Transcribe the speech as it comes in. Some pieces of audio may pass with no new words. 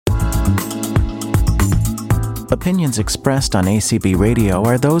Opinions expressed on ACB Radio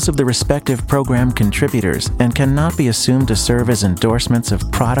are those of the respective program contributors and cannot be assumed to serve as endorsements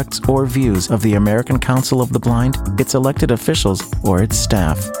of products or views of the American Council of the Blind, its elected officials, or its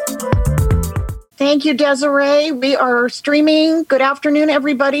staff. Thank you, Desiree. We are streaming. Good afternoon,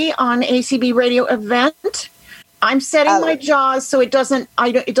 everybody, on ACB Radio event. I'm setting my JAWS so it doesn't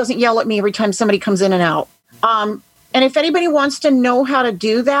yell at me every time somebody comes in and out. And if anybody wants to know how to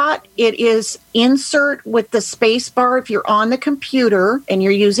do that, it is insert with the space bar if you're on the computer and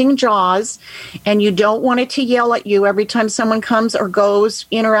you're using JAWS and you don't want it to yell at you every time someone comes or goes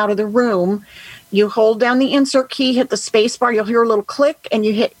in or out of the room. You hold down the insert key, hit the space bar, you'll hear a little click, and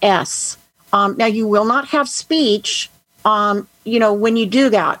you hit S. Now, you will not have speech, when you do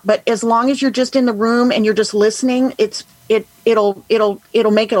that. But as long as you're just in the room and you're just listening, it'll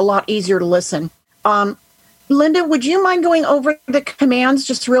make it a lot easier to listen. Linda, would you mind going over the commands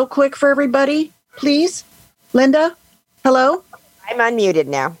just real quick for everybody, please? Linda? Hello? I'm unmuted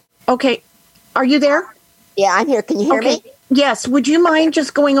now. Okay. Are you there? Yeah, I'm here. Can you hear me? Yes. Would you mind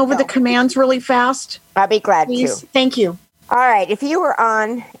just going over the commands really fast? I'll be glad please? to. Thank you. All right. If you were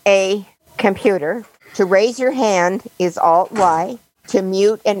on a computer, to raise your hand is Alt-Y. To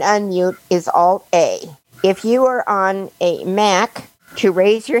mute and unmute is Alt-A. If you are on a Mac, to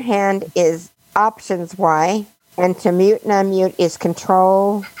raise your hand is Options Y, and to mute and unmute is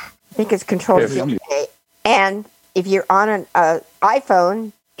Control A. And if you're on an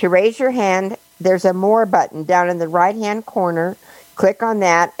iPhone, to raise your hand, there's a More button down in the right-hand corner. Click on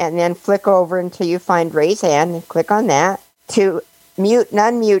that, and then flick over until you find Raise Hand, and click on that. To mute and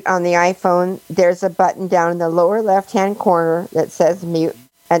unmute on the iPhone, there's a button down in the lower left-hand corner that says Mute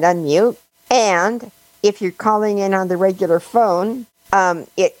and Unmute. And if you're calling in on the regular phone,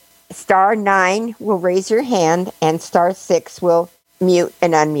 *9 will raise your hand, and *6 will mute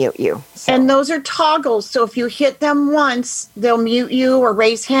and unmute you. So. And those are toggles. So if you hit them once, they'll mute you or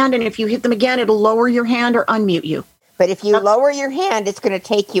raise hand. And if you hit them again, it'll lower your hand or unmute you. But if you lower your hand, it's going to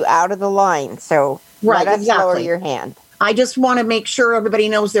take you out of the line. So let us lower your hand. I just want to make sure everybody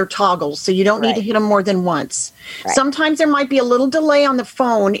knows they're toggles. So you don't need to hit them more than once. Right. Sometimes there might be a little delay on the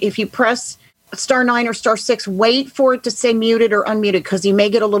phone. If you press *9 or *6, wait for it to say muted or unmuted because you may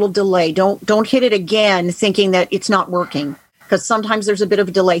get a little delay. Don't hit it again thinking that it's not working because sometimes there's a bit of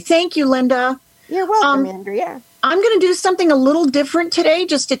a delay. Thank you, Linda. You're welcome, Andrea. I'm going to do something a little different today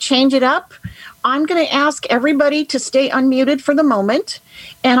just to change it up. I'm going to ask everybody to stay unmuted for the moment.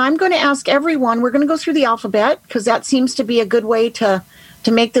 And I'm going to ask everyone, we're going to go through the alphabet because that seems to be a good way to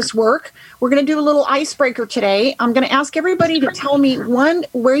make this work. We're going to do a little icebreaker today. I'm going to ask everybody to tell me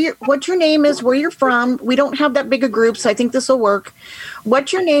what your name is, where you're from. We don't have that big a group, so I think this will work.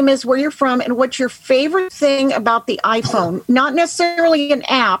 What your name is, where you're from, and what's your favorite thing about the iPhone. Not necessarily an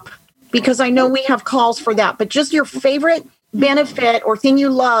app, because I know we have calls for that, but just your favorite benefit or thing you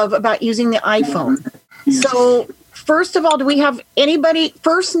love about using the iPhone. So first of all, do we have anybody,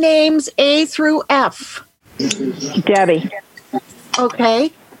 first names A through F? Debbie.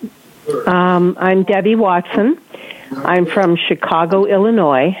 Okay. I'm Debbie Watson. I'm from Chicago,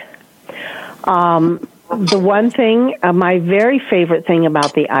 Illinois. The one thing, my very favorite thing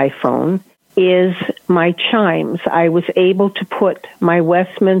about the iPhone is my chimes. I was able to put my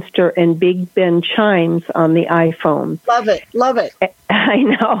Westminster and Big Ben chimes on the iPhone. Love it. Love it. I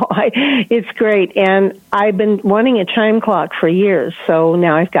know. It's great. And I've been wanting a chime clock for years, so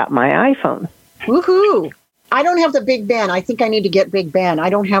now I've got my iPhone. Woohoo. I don't have the Big Ben. I think I need to get Big Ben. I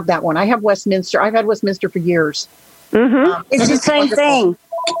don't have that one. I have Westminster. I've had Westminster for years. Mm-hmm. It's the same thing.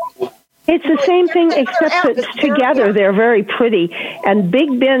 It's the same thing, except that together they're very pretty. And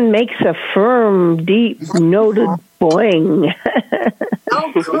Big Ben makes a firm, deep, noted boing.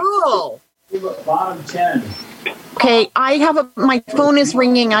 Oh, cool. Bottom 10. Okay, my phone is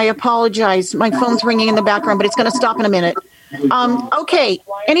ringing. I apologize. My phone's ringing in the background, but it's going to stop in a minute. Okay,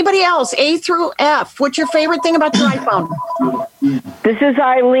 anybody else? A through F. What's your favorite thing about your iPhone? This is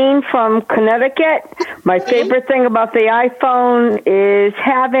Eileen from Connecticut. My favorite thing about the iPhone is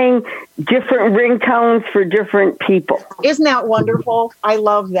having different ringtones for different people. Isn't that wonderful? I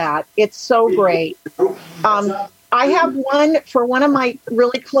love that. It's so great. I have one for one of my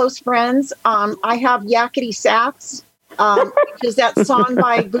really close friends. I have Yakety Sax, which is that song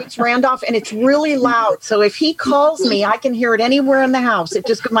by Boots Randolph, and it's really loud. So if he calls me, I can hear it anywhere in the house.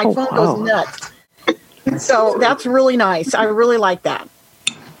 My phone goes nuts. So that's really nice. I really like that.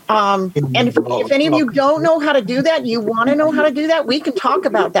 And if any of you don't know how to do that, you want to know how to do that, we can talk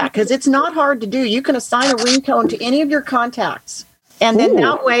about that because it's not hard to do. You can assign a ringtone to any of your contacts. And then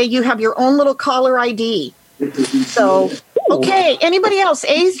that way you have your own little caller ID. So Okay, anybody else?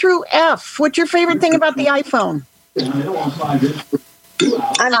 A through F. What's your favorite thing about the iPhone?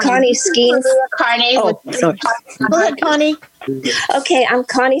 I'm Connie Skeen. Sorry. Go ahead, Connie. Okay, I'm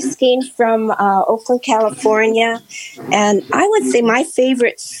Connie Skeen from Oakland, California. And I would say my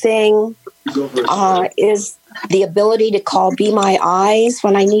favorite thing is the ability to call Be My Eyes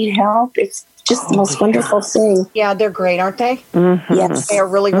when I need help. It's just the most wonderful thing. Yeah, they're great, aren't they? Mm-hmm. Yes. They are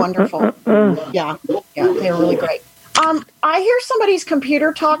really wonderful. Yeah, they're really great. I hear somebody's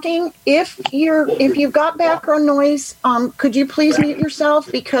computer talking. If you've got background noise, could you please mute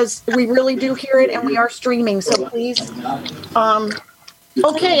yourself, because we really do hear it and we are streaming. So please.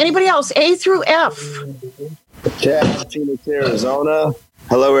 Okay. Anybody else? A through F. Chad, Phoenix, Arizona.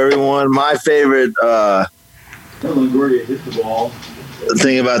 Hello, everyone. My favorite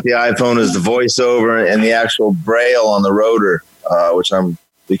thing about the iPhone is the voiceover and the actual braille on the rotor, which I'm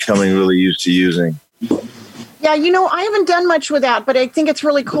becoming really used to using. Yeah, I haven't done much with that, but I think it's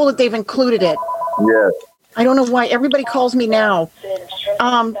really cool that they've included it. Yeah. I don't know why everybody calls me now.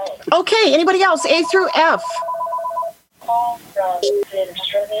 Okay, anybody else? A through F.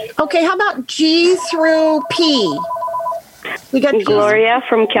 Okay, how about G through P? We got Gloria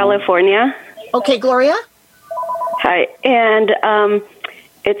from California. Okay, Gloria. Hi, and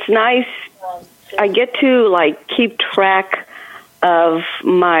it's nice. I get to keep track of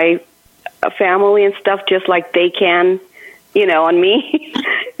my family and stuff, just like they can, on me.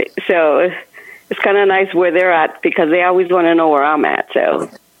 So it's kind of nice where they're at, because they always want to know where I'm at. So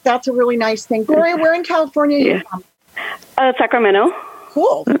that's a really nice thing. Gloria, where in California are you from? Sacramento.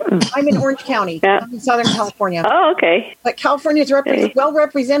 Cool. I'm in Orange County. Yeah. I'm in Southern California. Oh, okay. But California is well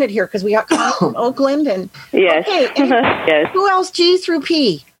represented here, because we got Connie from Oakland and yes. Okay. Yes. Who else? G through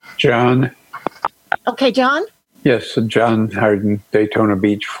P. John. Okay, John. Yes, John Harden, Daytona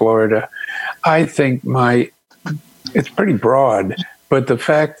Beach, Florida. I think it's pretty broad, but the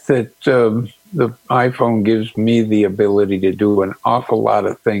fact that the iPhone gives me the ability to do an awful lot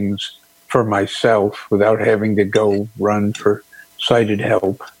of things for myself without having to go run for sighted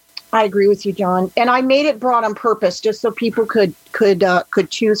help. I agree with you, John. And I made it broad on purpose, just so people could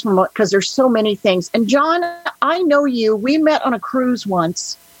choose from, because there's so many things. And John, I know you. We met on a cruise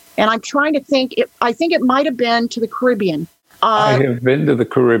once, and I'm trying to think. I think it might have been to the Caribbean. I have been to the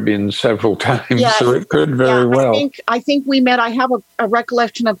Caribbean several times, so it could very well. I think we met. I have a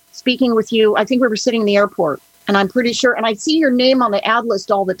recollection of speaking with you. I think we were sitting in the airport, and I'm pretty sure. And I see your name on the ad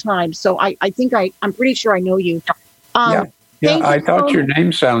list all the time, so I'm pretty sure I know you. Yeah, I thought your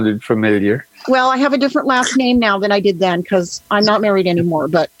name sounded familiar. Well, I have a different last name now than I did then, because I'm not married anymore,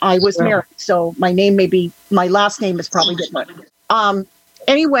 but I was married. So my last name is probably different.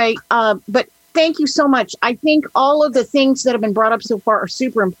 Anyway, but thank you so much. I think all of the things that have been brought up so far are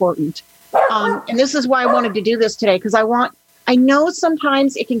super important. And this is why I wanted to do this today, because I know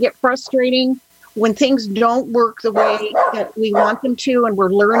sometimes it can get frustrating when things don't work the way that we want them to, and we're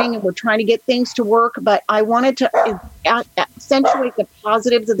learning and we're trying to get things to work. But I wanted to accentuate the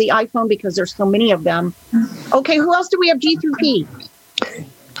positives of the iPhone, because there's so many of them. Okay, who else do we have? G through P.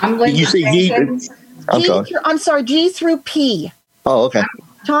 I'm Linda. You say G? I'm sorry, G through P. Oh, okay.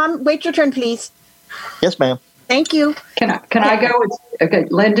 Tom, wait your turn, please. Yes, ma'am. Thank you. Can I go? Okay,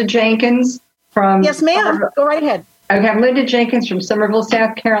 Linda Jenkins from... Yes, ma'am. Go right ahead. Okay, I'm Linda Jenkins from Somerville,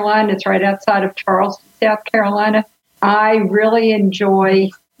 South Carolina. It's right outside of Charleston, South Carolina. I really enjoy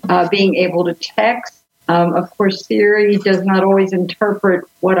being able to text. Of course, Siri does not always interpret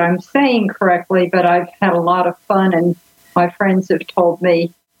what I'm saying correctly, but I've had a lot of fun, and my friends have told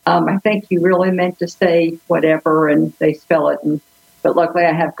me, I think you really meant to say whatever, and they spell it. But luckily,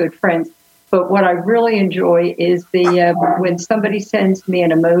 I have good friends. But what I really enjoy is when somebody sends me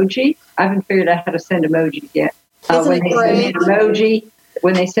an emoji. I haven't figured out how to send emojis yet.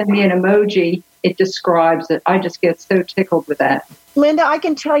 When they send me an emoji, it describes it. I just get so tickled with that. Linda, I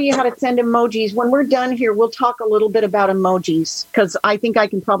can tell you how to send emojis. When we're done here, we'll talk a little bit about emojis, because I think I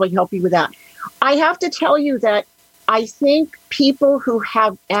can probably help you with that. I have to tell you that I think people who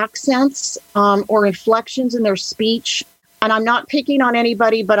have accents or inflections in their speech, and I'm not picking on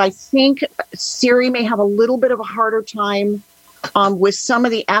anybody, but I think Siri may have a little bit of a harder time with some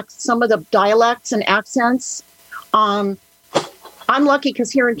of the dialects and accents. I'm lucky,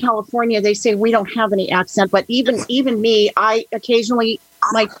 because here in California they say we don't have any accent, but even me, I occasionally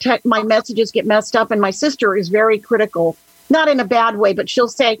my messages get messed up, and my sister is very critical, not in a bad way, but she'll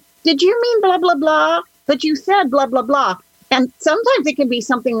say, "Did you mean blah blah blah? But you said blah blah blah." And sometimes it can be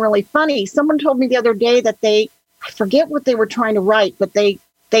something really funny. Someone told me the other day that I forget what they were trying to write, but they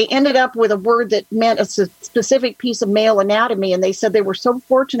they ended up with a word that meant a specific piece of male anatomy, and they said they were so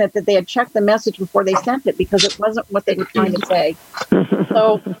fortunate that they had checked the message before they sent it because it wasn't what they were trying to say.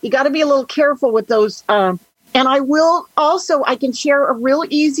 So you got to be a little careful with those. And I will also, I can share a real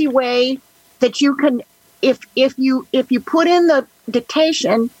easy way that you can, if you put in the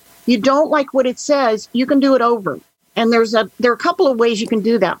dictation, you don't like what it says, you can do it over. And there are a couple of ways you can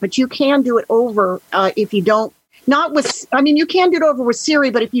do that, but you can do it over if you don't. Not with, I mean, you can do it over with Siri,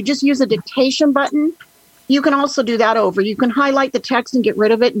 but if you just use a dictation button, you can also do that over. You can highlight the text and get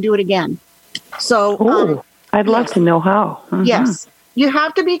rid of it and do it again. So, I'd love to know how. Mm-hmm. Yes. You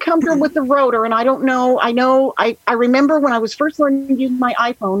have to be comfortable with the rotor. And I don't know, I remember when I was first learning to use my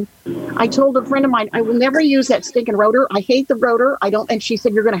iPhone, I told a friend of mine, I will never use that stinking rotor. I hate the rotor. And she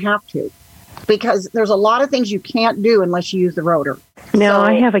said, you're going to have to. Because there's a lot of things you can't do unless you use the rotor. Now,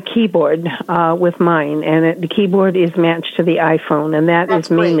 I have a keyboard with mine, and the keyboard is matched to the iPhone, and that's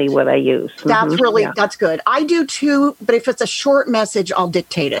mainly what I use. That's that's good. I do too, but if it's a short message, I'll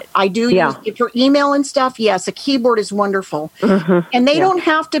dictate it. I do use, if you're email and stuff, yes, a keyboard is wonderful. And they don't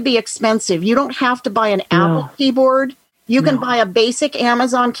have to be expensive. You don't have to buy an Apple keyboard. You can buy a basic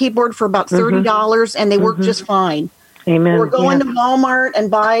Amazon keyboard for about $30, and they work just fine. Amen. Or go into Walmart and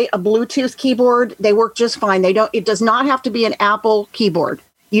buy a Bluetooth keyboard. They work just fine. It does not have to be an Apple keyboard.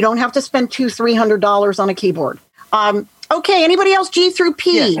 You don't have to spend $200-$300 on a keyboard. Okay. Anybody else? G through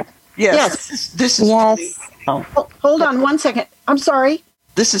P. Yes. This is Penny. Oh, hold on 1 second. I'm sorry.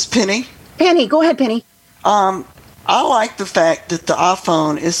 This is Penny. Penny, go ahead, Penny. I like the fact that the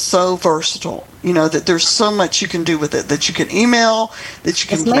iPhone is so versatile. You know, that there's so much you can do with it, that you can email, that you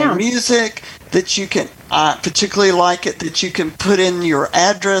can play music, that you can, I particularly like it, that you can put in your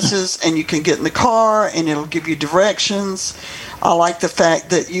addresses and you can get in the car and it'll give you directions. I like the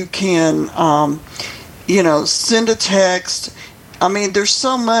fact that you can, send a text. I mean, there's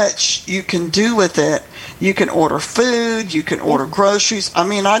so much you can do with it. You can order food, you can order groceries. I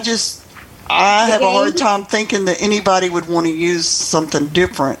mean, I have a hard time thinking that anybody would want to use something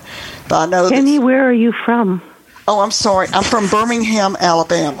different. But I know Penny, where are you from? Oh, I'm sorry. I'm from Birmingham,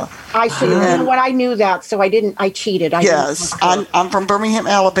 Alabama. I should have known what I knew that, so I didn't. I cheated. I'm from Birmingham,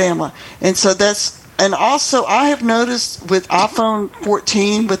 Alabama. And so and also I have noticed with iPhone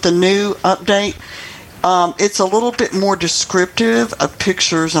 14, with the new update, it's a little bit more descriptive of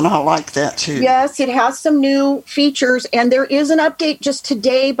pictures, and I like that too. Yes, it has some new features, and there is an update just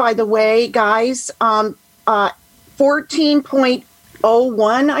today, by the way, guys.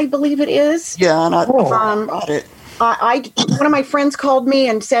 14.01, I believe it is. Yeah, and I got it. One of my friends called me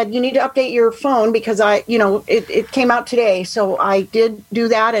and said, you need to update your phone because it came out today. So I did do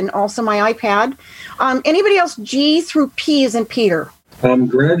that, and also my iPad. Anybody else? G through P is in Peter.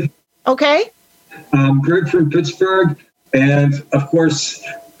 Greg. Okay. Greg from Pittsburgh. And of course,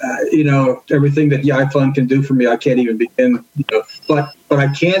 everything that the iPhone can do for me, I can't even begin. But I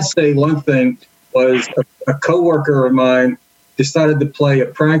can say one thing was a coworker of mine decided to play a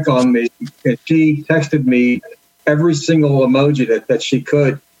prank on me, and she texted me every single emoji that she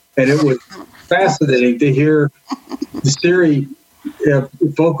could, and it was fascinating to hear the Siri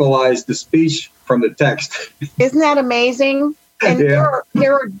vocalize the speech from the text. Isn't that amazing? And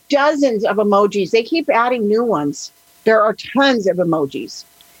there are dozens of emojis. They keep adding new ones. There are tons of emojis.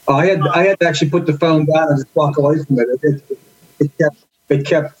 I had to actually put the phone down and just walk away from it. It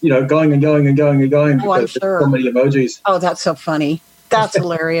kept going and going and going and going. Oh, I'm sure. So many emojis. Oh, that's so funny. That's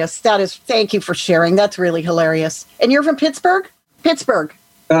hilarious. Thank you for sharing. That's really hilarious. And you're from Pittsburgh? Pittsburgh.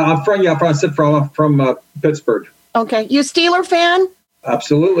 I'm from Pittsburgh. Okay. You a Steeler fan?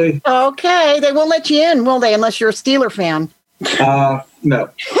 Absolutely. Okay. They won't let you in, will they, unless you're a Steeler fan? No.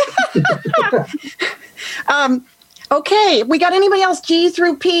 Okay. We got anybody else? G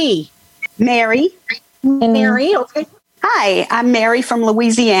through P. Mary. Mary. Okay. Hi, I'm Mary from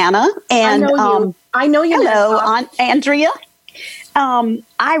Louisiana. And I know you. Hello, Aunt Andrea.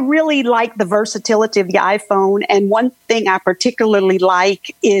 I really like the versatility of the iPhone. And one thing I particularly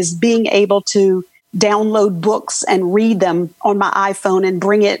like is being able to download books and read them on my iPhone and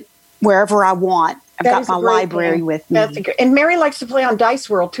bring it wherever I want. I've got my library with me. And Mary likes to play on Dice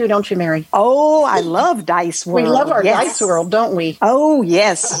World too, don't you, Mary? Oh, I love Dice World. We love our Dice World, don't we? Oh,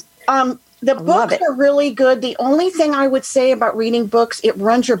 yes. The books are really good. The only thing I would say about reading books, it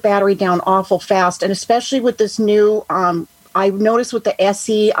runs your battery down awful fast. And especially with this new, I've noticed with the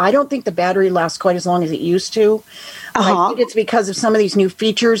SE, I don't think the battery lasts quite as long as it used to. I think it's because of some of these new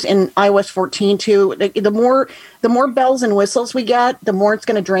features in iOS 14 too. The more bells and whistles we get, the more it's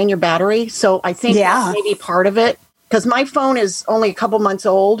going to drain your battery. So I think that's maybe part of it. Because my phone is only a couple months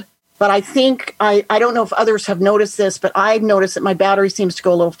old, But I think, I don't know if others have noticed this, but I've noticed that my battery seems to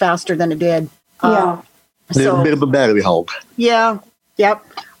go a little faster than it did. A bit of a battery hog. Yeah. Yep.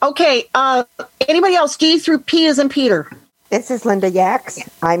 Okay. Anybody else? G through P as in Peter. This is Linda Yax.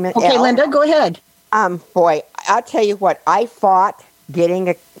 I'm an Okay, L. Linda, go ahead. Boy, I'll tell you what. I fought getting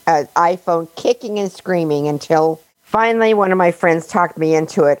an iPhone kicking and screaming until finally one of my friends talked me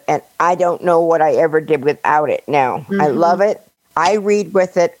into it, and I don't know what I ever did without it now. I love it. I read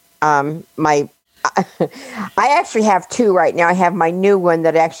with it. I actually have two right now. I have my new one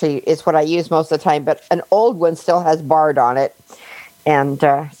that actually is what I use most of the time, but an old one still has Bard on it. And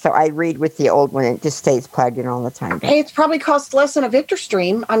so I read with the old one. It just stays plugged in all the time. Hey, it's probably costs less than a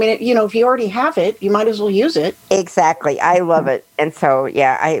VictorStream. I mean, if you already have it, you might as well use it. Exactly. I love it. And so,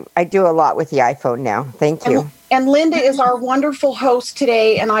 yeah, I do a lot with the iPhone now. Thank you. And Linda is our wonderful host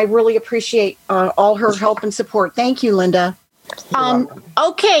today, and I really appreciate all her help and support. Thank you, Linda.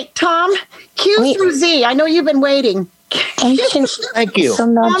 Okay, Tom, Q through Z. I know you've been waiting. Thank you.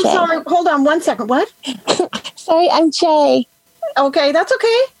 I'm sorry. Hold on 1 second. What? Sorry, I'm Jay. Okay, that's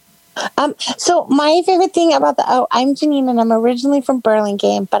okay. So my favorite thing about I'm Janine, and I'm originally from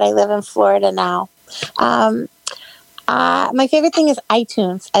Burlingame, but I live in Florida now. My favorite thing is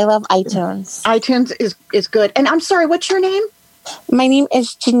iTunes. I love iTunes. iTunes is good. And I'm sorry, what's your name? My name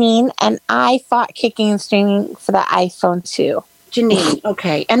is Janine, and I fought kicking and screaming for the iPhone too. Janine,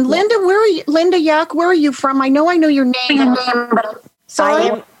 okay. And Linda, where are you? Linda Yack, where are you from? I know your name.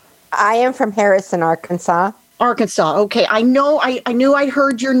 Sorry? I am from Harrison, Arkansas. Arkansas. Okay. I know. I knew I'd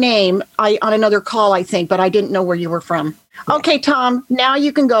heard your name on another call, I think, but I didn't know where you were from. Okay, Tom. Now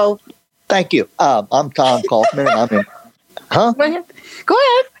you can go. Thank you. I'm Tom Kaufman. I'm in. Huh? Go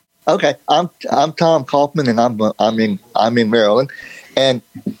ahead. Okay. I'm Tom Kaufman, and I'm in Maryland. And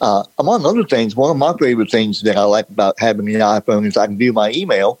among other things, one of my favorite things that I like about having the iPhone is I can do my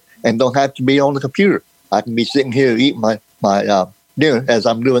email and don't have to be on the computer. I can be sitting here eating my dinner, as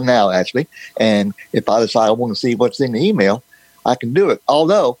I'm doing now, actually. And if I decide I want to see what's in the email, I can do it.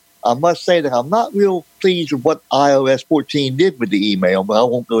 Although I must say that I'm not real pleased with what iOS 14 did with the email, but I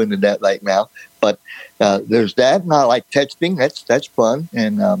won't go into that right now. But there's that, and I like texting. That's fun.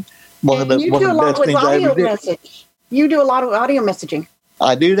 And one of the best things I ever did. You do a lot of audio messaging.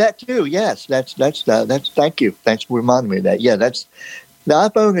 I do that too. Yes, that's. Thank you. Thanks for reminding me of that. Yeah, the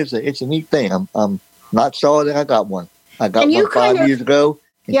iPhone it's a neat thing. I'm not sorry that I got one. I got one 5 years ago.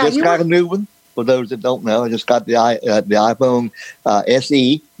 And just got a new one. For those that don't know, I just got the iPhone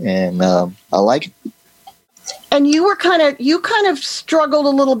SE, and I like it. And you kind of struggled a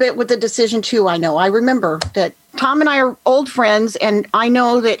little bit with the decision too. I know. I remember that Tom and I are old friends, and I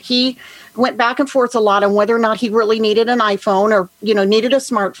know that he went back and forth a lot on whether or not he really needed an iPhone or needed a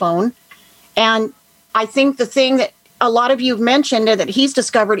smartphone. And I think the thing that a lot of you have mentioned and that he's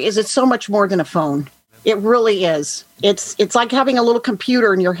discovered is it's so much more than a phone. It really is. It's like having a little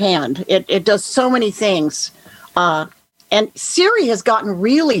computer in your hand. It does so many things. And Siri has gotten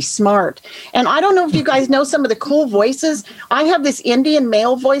really smart. And I don't know if you guys know some of the cool voices. I have this Indian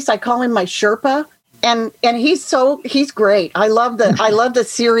male voice. I call him my Sherpa. And he's great. I love the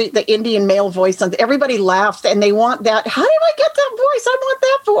Siri, the Indian male voice. And everybody laughs and they want that. How did I get that voice? I want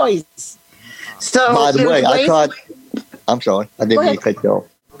that voice. So by the way, I tried. I'm sorry. I didn't mean to cut you off.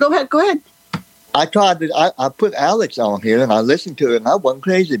 Go ahead. I tried it. I put Alex on here and I listened to it and I wasn't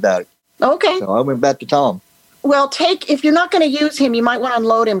crazy about it. Okay. So I went back to Tom. Well, if you're not going to use him, you might want to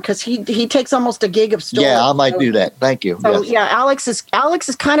unload him because he takes almost a gig of storage. Yeah, I might do that. Thank you. So, yes. Yeah, Alex is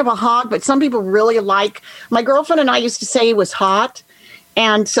kind of a hog, but some people really like. My girlfriend and I used to say he was hot,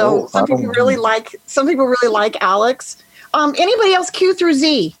 and so some people really like Alex. Anybody else? Q through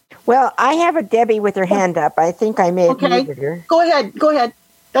Z. Well, I have a Debbie with her hand up. I think I may have muted her. Go ahead.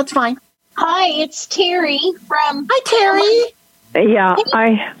 That's fine. Hi, it's Terry from. Hi, Terry. Yeah,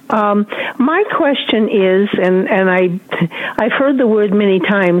 my question is, and I've heard the word many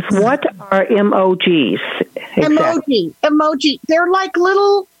times. What are emojis? Exactly? Emoji. They're like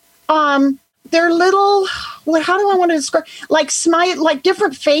little. Well, how do I want to describe? Like smile, like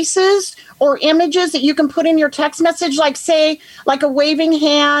different faces or images that you can put in your text message. Like say, like a waving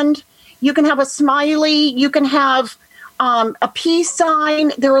hand. You can have a smiley. You can have. A peace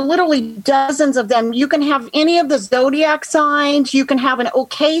sign. There are literally dozens of them. You can have any of the zodiac signs. You can have an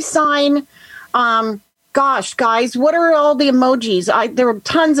okay sign. Gosh, guys, what are all the emojis? There are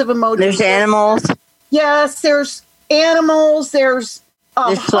tons of emojis. There's animals. Yes, there's animals. There's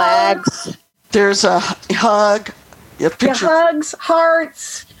flags. There's a hug. Hugs,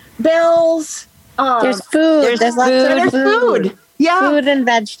 hearts, bells. There's food. There's food. Yeah. Food and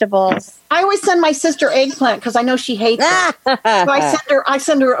vegetables. I always send my sister eggplant because I know she hates it. So I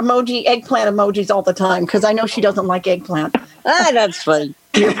send her eggplant emojis all the time because I know she doesn't like eggplant. That's funny.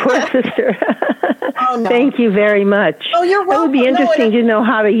 Your poor sister. Oh, no. Thank you very much. Oh, you're welcome. It would be interesting to know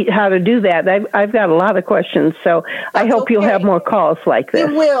how to do that. I've got a lot of questions, so I hope you'll have more calls like this.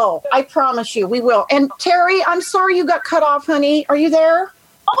 We will. I promise you, we will. And Terry, I'm sorry you got cut off, honey. Are you there?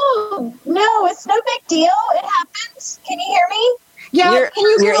 Oh, no, it's no big deal. It happens. Can you hear me? Yeah.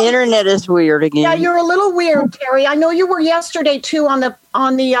 Your internet is weird again. Yeah, you're a little weird, Terry. I know you were yesterday too on the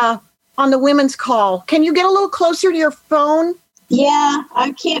women's call. Can you get a little closer to your phone? Yeah,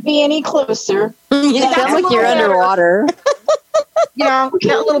 I can't be any closer. You sound like you're underwater. Yeah, a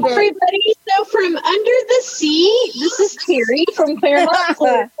little bit. Everybody, so from under the sea, this is Terry from Claremont,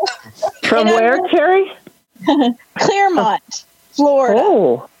 Florida. From where, Terry? Claremont, Florida.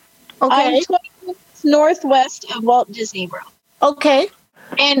 Oh, okay. I'm 20 minutes northwest of Walt Disney World. Okay.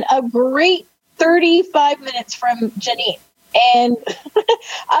 And a great 35 minutes from Janine. And,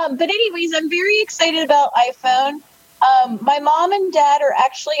 but anyways, I'm very excited about iPhone. My mom and dad are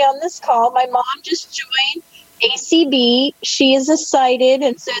actually on this call. My mom just joined ACB. She is a sighted,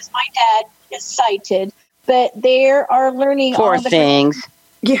 and so is my dad is sighted. But they are learning Poor all the things.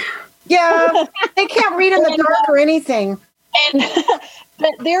 Yeah, they can't read in the dark or anything. And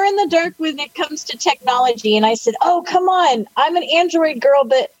but they're in the dark when it comes to technology. And I said, "Oh, come on! I'm an Android girl,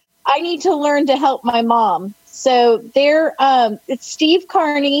 but I need to learn to help my mom." So they're it's Steve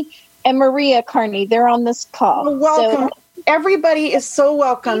Carney and Maria Carney. They're on this call. Well, welcome. Everybody is so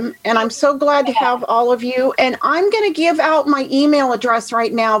welcome, and I'm so glad to have all of you. And I'm going to give out my email address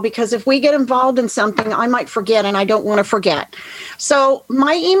right now because if we get involved in something, I might forget, and I don't want to forget. So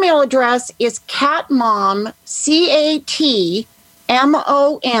my email address is catmom,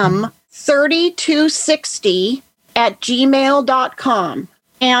 CATMOM 3260 @gmail.com.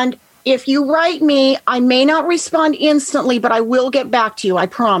 And if you write me, I may not respond instantly, but I will get back to you. I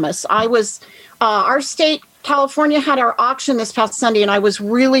promise. I was, our state, California, had our auction this past Sunday, and I was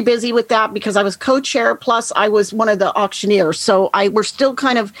really busy with that because I was co-chair, plus I was one of the auctioneers. So we're still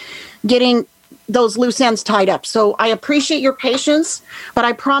kind of getting those loose ends tied up. So I appreciate your patience, but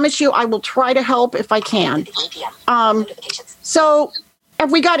I promise you I will try to help if I can. So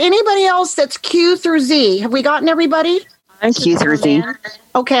have we got anybody else that's Q through Z? Have we gotten everybody? I'm Q through Z.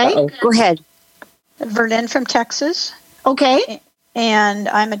 Okay. Uh-oh. Go ahead. Verlin from Texas. Okay. And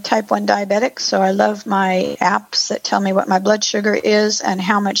I'm a type 1 diabetic, so I love my apps that tell me what my blood sugar is and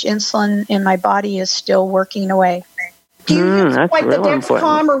how much insulin in my body is still working away. Do you use that's like the really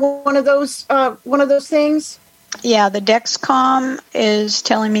Dexcom or one of those things? Yeah, the Dexcom is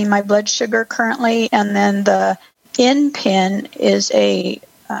telling me my blood sugar currently, and then the InPen is a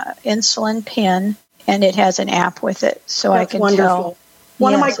insulin pen, and it has an app with it, so That's I can wonderful. tell.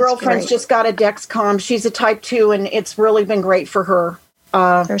 One of Yes, my it's girlfriends great. just got a Dexcom. She's a type 2, and it's really been great for her.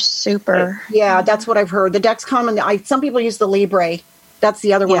 They're super. Yeah, that's what I've heard. The Dexcom, and some people use the Libre. That's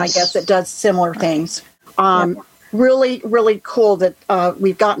the other one, I Yes. guess, that does similar things. Really, really cool that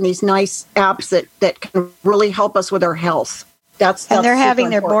we've gotten these nice apps that can really help us with our health. That's And they're super having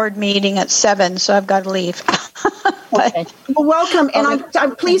their important. board meeting at 7, so I've got to leave. Okay. Well, welcome, and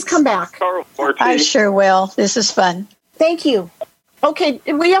I'm please come back. I sure will. This is fun. Thank you. Okay,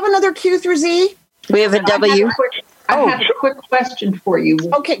 do we have another Q through Z? We have a W. I have a quick question for you.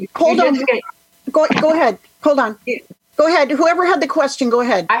 Okay, hold on. Go ahead. Hold on. Go ahead. Whoever had the question, go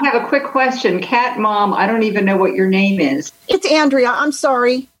ahead. I have a quick question. Cat Mom, I don't even know what your name is. It's Andrea. I'm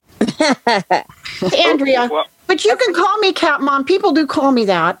sorry. Andrea. But you can call me Cat Mom. People do call me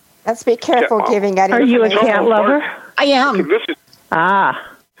that. Let's be careful Cat Mom. giving that Are you a information. cat lover? I am. This is I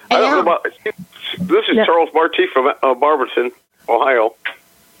don't know am. about this is Charles Barty from Barberton, Ohio.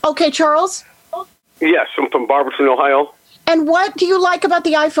 Okay, Charles. Yes, I'm from Barberton, Ohio. And what do you like about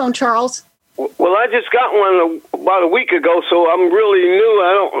the iPhone, Charles? Well, I just got one about a week ago, so I'm really new.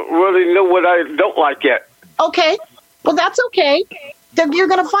 I don't really know what I don't like yet. Okay. Well, that's okay. You're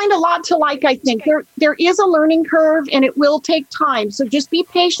going to find a lot to like, I think. There is a learning curve, and it will take time. So just be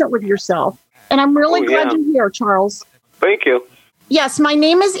patient with yourself. And I'm really glad yeah. you're here, Charles. Thank you. Yes, my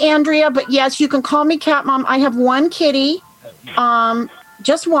name is Andrea, but yes, you can call me Cat Mom. I have one kitty,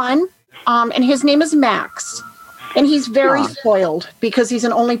 just one, and his name is Max. And he's very spoiled because he's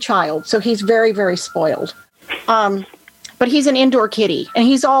an only child. So he's very, very spoiled. But he's an indoor kitty, and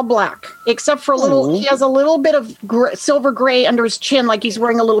he's all black, except for he has a little bit of silver gray under his chin, like he's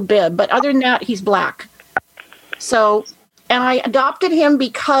wearing a little bib. But other than that, he's black. So, and I adopted him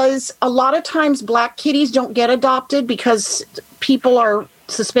because a lot of times black kitties don't get adopted because people are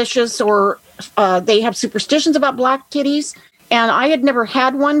suspicious or they have superstitions about black kitties. And I had never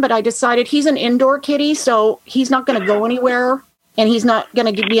had one, but I decided he's an indoor kitty, so he's not going to go anywhere, and he's not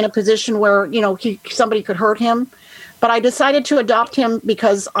going to be in a position where, somebody could hurt him. But I decided to adopt him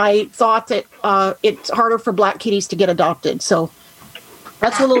because I thought that it's harder for black kitties to get adopted. So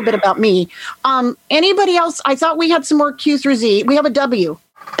that's a little bit about me. Anybody else? I thought we had some more Q through Z. We have a W.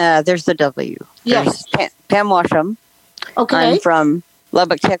 There's the W. Yes. There's Pam Washam. Okay. I'm from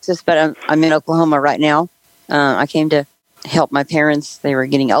Lubbock, Texas, but I'm in Oklahoma right now. I came to help my parents. They were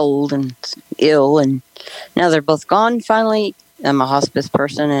getting old and ill, and now they're both gone finally. I'm a hospice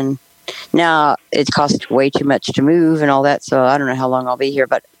person, and now it costs way too much to move and all that, so I don't know how long I'll be here,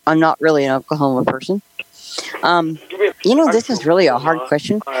 but I'm not really an Oklahoma person. This is really a hard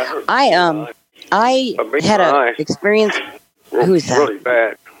question. I had an experience. Who's that? Really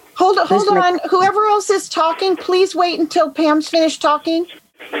bad. Hold on. Whoever else is talking, please wait until Pam's finished talking.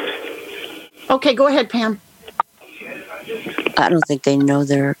 Okay, go ahead, Pam. I don't think they know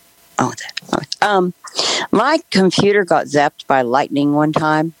they're. My computer got zapped by lightning one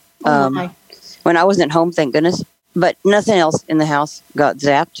time. When I wasn't home, thank goodness. But nothing else in the house got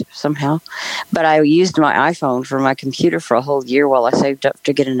zapped somehow. But I used my iPhone for my computer for a whole year while I saved up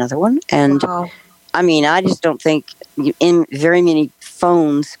to get another one. And I just don't think very many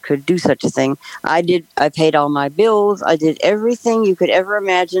phones could do such a thing. I paid all my bills. I did everything you could ever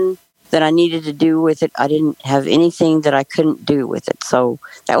imagine that I needed to do with it. I didn't have anything that I couldn't do with it. So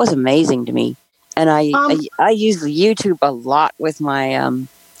that was amazing to me. And I use YouTube a lot with my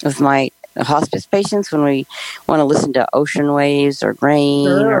hospice patients when we want to listen to ocean waves or rain.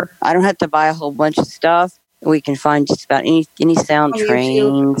 Sure. Or I don't have to buy a whole bunch of stuff. We can find just about any sound,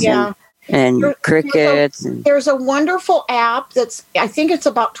 trains and crickets. There's a wonderful app I think it's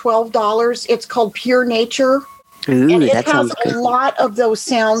about $12. It's called Pure Nature. Ooh, and it that has sounds a good. lot of those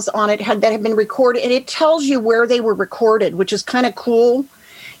sounds on it that have been recorded, and it tells you where they were recorded, which is kind of cool.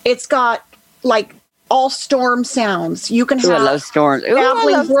 It's got like all storm sounds. You can have. I love storms.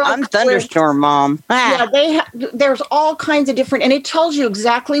 I'm thunderstorm mom. Yeah, there's all kinds of different, and it tells you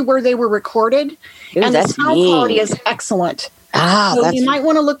exactly where they were recorded, and the sound quality is excellent. So you might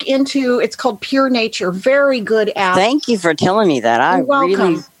want to look into. It's called Pure Nature. Very good app. Thank you for telling me that. I You're welcome.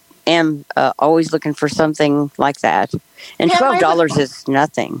 really am always looking for something like that. And $12 is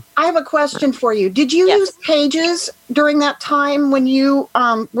nothing. I have a question for you. Did you use Pages during that time when you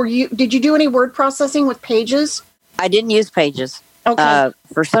did you do any word processing with Pages? I didn't use Pages. Okay.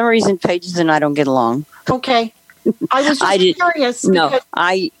 For some reason, Pages and I don't get along. Okay. I was just curious. No,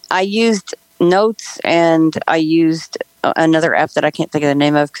 I used Notes, and I used another app that I can't think of the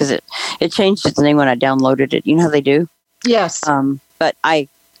name of because it changed its name when I downloaded it. You know how they do? Yes. But I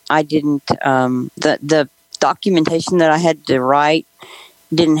didn't. The documentation that I had to write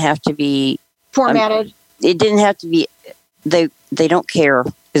didn't have to be formatted. It didn't have to be. They don't care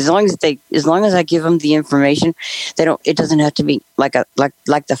as long as I give them the information. They don't. It doesn't have to be like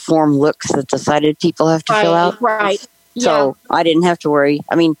the form looks that the sighted people have to fill out. Right. So I didn't have to worry.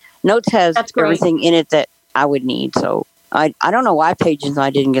 I mean, Notes has everything in it that I would need. So I don't know why Pages and I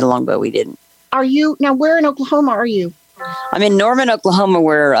didn't get along, but we didn't. Are you now? Where in Oklahoma are you? I'm in Norman, Oklahoma,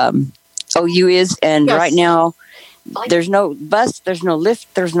 where OU is, and right now there's no bus, there's no Lyft,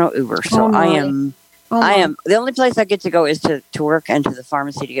 there's no Uber. So I am the only place I get to go is to work and to the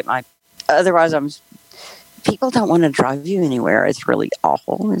pharmacy to get my. Otherwise, people don't want to drive you anywhere. It's really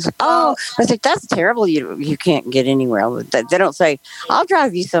awful. It's like, I was like, that's terrible. You can't get anywhere. They don't say, I'll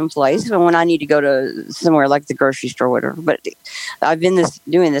drive you someplace when I need to go to somewhere like the grocery store or whatever. But I've been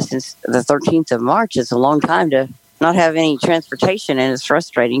doing this since the 13th of March. It's a long time to not have any transportation, and it's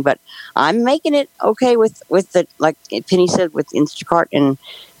frustrating. But I'm making it okay with the, like Penny said, with Instacart and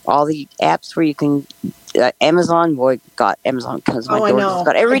all the apps where you can. Amazon, Amazon comes to my door. Just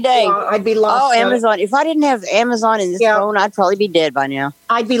about every day. I'd be lost. Oh, Amazon! If I didn't have Amazon in this phone, I'd probably be dead by now.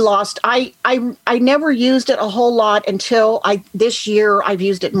 I'd be lost. I never used it a whole lot until this year. I've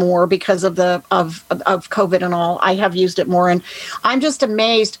used it more because of of COVID and all. I have used it more, and I'm just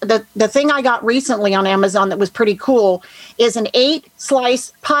amazed. The thing I got recently on Amazon that was pretty cool is an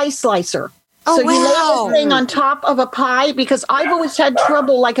 8-slice pie slicer. Oh, so you lay this thing on top of a pie, because I've always had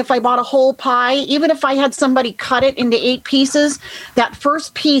trouble, like if I bought a whole pie, even if I had somebody cut it into 8 pieces, that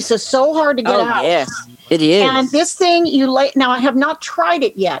first piece is so hard to get out. Yes, it is. And this thing, now I have not tried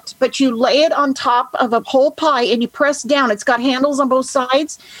it yet, but you lay it on top of a whole pie and you press down. It's got handles on both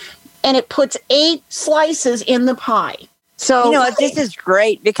sides, and it puts 8 slices in the pie. So this is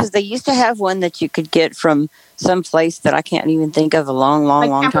great because they used to have one that you could get from some place that I can't even think of a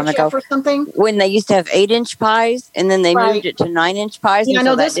long time ago. Or something? When they used to have 8-inch pies, and then they moved it to 9-inch pies. Yeah, and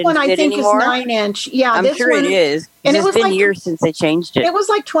no, so this one I think anymore. is 9-inch. Yeah, I'm this sure one, it is. And it's been years since they changed it. It was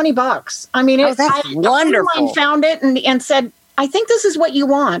like $20. I mean, that's wonderful. A friend of mine found it and said, "I think this is what you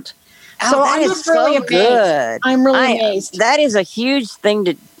want." Oh, So that I'm is just really so amazed. good. I'm really amazed. That is a huge thing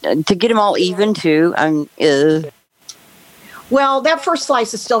to get them all even too. Well, that first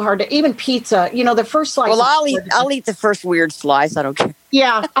slice is still hard to even pizza. The first slice. Well, I'll eat the first weird slice. I don't care.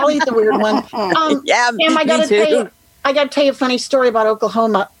 Yeah, I'll eat the weird one. Yeah, Sam, I got to tell you a funny story about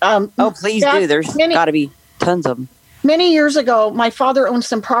Oklahoma. Please do. There's got to be tons of them. Many years ago, my father owned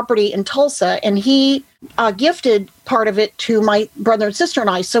some property in Tulsa, and he gifted part of it to my brother and sister and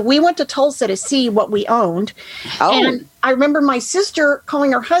I. So we went to Tulsa to see what we owned. Oh. And I remember my sister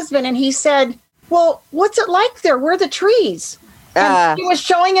calling her husband, and he said, "Well, what's it like there? Where are the trees?" And he was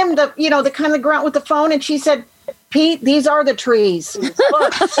showing him the kind of ground with the phone, and she said, "Pete, these are the trees.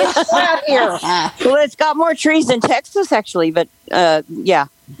 Look, it's flat here." Well, it's got more trees than Texas, actually, but yeah.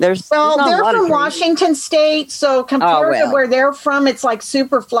 They're from Washington State, so compared to where they're from, it's like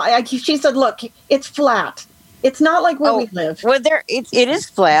super flat. Like she said, "Look, it's flat. It's not like where we live." Well, it is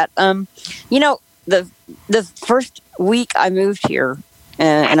flat. The first week I moved here,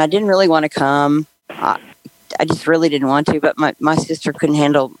 and I didn't really want to come. I just really didn't want to, but my sister couldn't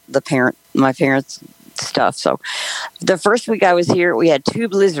handle my parents' stuff. So the first week I was here, we had 2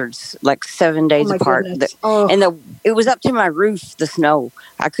 blizzards, like 7 days apart. And it was up to my roof, the snow.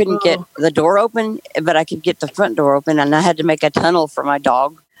 I couldn't get the door open, but I could get the front door open, and I had to make a tunnel for my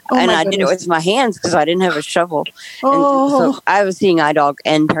dog. And I did it with my hands because I didn't have a shovel. And so I was seeing iDog,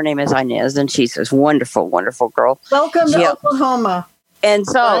 and her name is Inez, and she's this wonderful, wonderful girl. Welcome to Oklahoma. And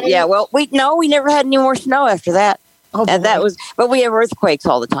so, we never had any more snow after that. And but we have earthquakes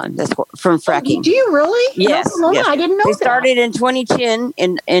all the time. That's from fracking. Do you really? Yes. I didn't know They that. started in 2010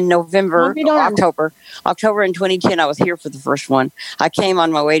 in November, October in 2010. I was here for the first one. I came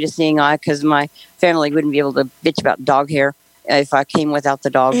on my way to seeing eye because my family wouldn't be able to bitch about dog hair if I came without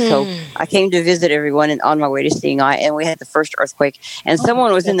the dog. So I came to visit everyone on my way to seeing eye, and we had the first earthquake. And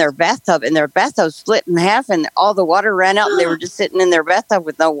someone was in their bathtub, and their bathtub split in half, and all the water ran out, and they were just sitting in their bathtub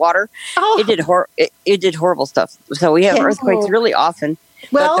with no water. It did horrible stuff. So we have earthquakes really often.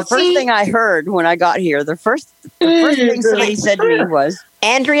 Well, but the first thing I heard when I got here, the first thing somebody said to me was,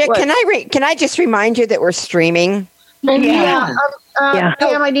 "Andrea, can I just remind you that we're streaming?" Yeah.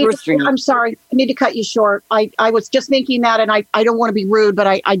 Pam, I'm sorry. I need to cut you short. I was just thinking that, and I don't want to be rude, but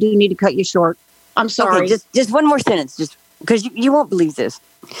I do need to cut you short. I'm sorry. Okay, just one more sentence, just because you won't believe this.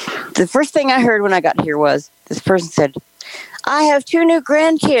 The first thing I heard when I got here was this person said, "I have 2 new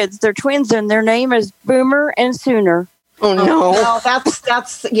grandkids. They're twins, and their name is Boomer and Sooner." Oh no! Well, that's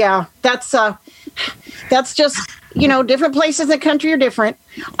just different places in the country are different.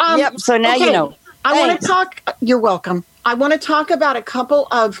 Yep. So now you know. I want to talk. You're welcome. I want to talk about a couple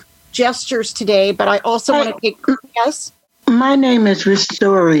of gestures today, but I also want to take. Yes. My name is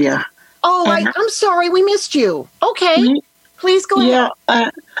Restoria. Oh, I'm sorry, we missed you. Okay, please go ahead.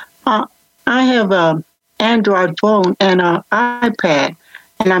 Yeah, I have an Android phone and an iPad,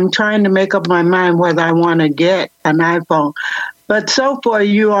 and I'm trying to make up my mind whether I want to get an iPhone. But so far,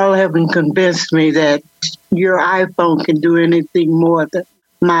 you all haven't convinced me that your iPhone can do anything more than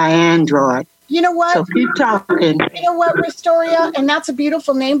my Android. You know what? So keep talking. You know what, Restoria? And that's a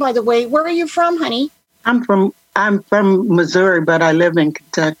beautiful name, by the way. Where are you from, honey? I'm from Missouri, but I live in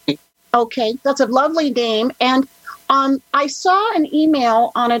Kentucky. Okay, that's a lovely name. And I saw an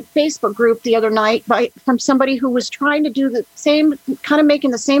email on a Facebook group the other night from somebody who was trying to do the same, kind of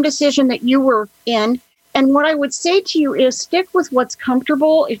making the same decision that you were in. And what I would say to you is stick with what's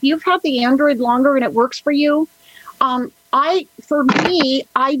comfortable. If you've had the Android longer and it works for you, for me,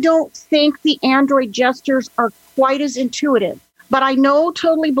 I don't think the Android gestures are quite as intuitive. But I know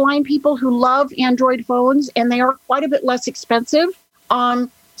totally blind people who love Android phones, and they are quite a bit less expensive.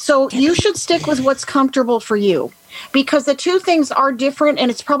 So you should stick with what's comfortable for you, because the two things are different,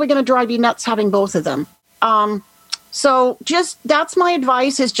 and it's probably going to drive you nuts having both of them. So that's my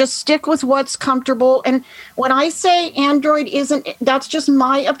advice, is just stick with what's comfortable. And when I say Android that's just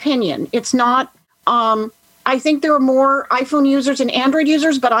my opinion. It's not, I think there are more iPhone users than Android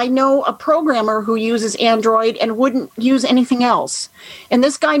users, but I know a programmer who uses Android and wouldn't use anything else. And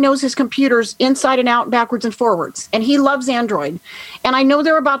this guy knows his computers inside and out, backwards and forwards, and he loves Android. And I know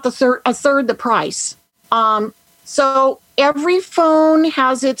they're about a third the price. So every phone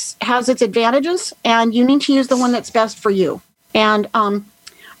has its advantages, and you need to use the one that's best for you. And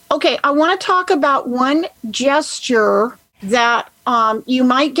okay, I want to talk about one gesture that you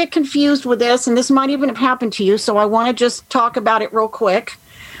might get confused with this, and this might even have happened to you, so I want to just talk about it real quick.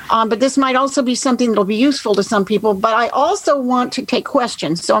 But this might also be something that'll be useful to some people. But I also want to take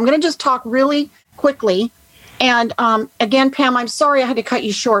questions. So I'm going to just talk really quickly. And again, Pam, I'm sorry I had to cut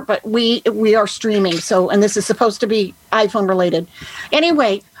you short, but we are streaming. And this is supposed to be iPhone related.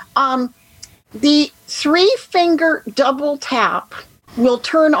 Anyway, the 3-finger double tap will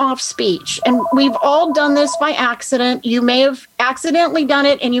turn off speech. And we've all done this by accident. You may have accidentally done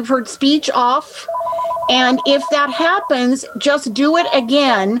it and you've heard speech off. And if that happens, just do it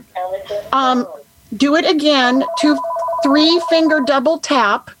again. Do it again, 3-finger double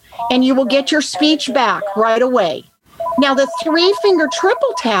tap, and you will get your speech back right away. Now, the 3-finger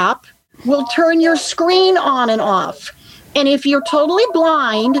triple tap will turn your screen on and off. And if you're totally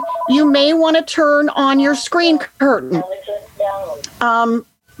blind, you may want to turn on your screen curtain.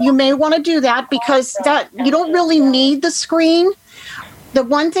 You may want to do that because you don't really need the screen. The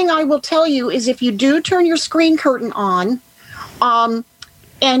one thing I will tell you is if you do turn your screen curtain on,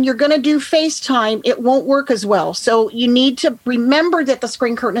 and you're going to do FaceTime, it won't work as well. So you need to remember that the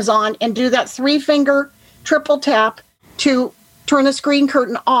screen curtain is on and do that 3-finger triple tap to turn the screen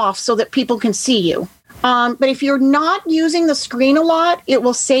curtain off so that people can see you. But if you're not using the screen a lot, it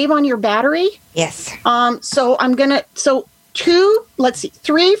will save on your battery. Yes. So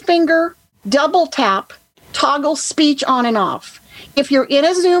 3-finger double tap, toggle speech on and off. If you're in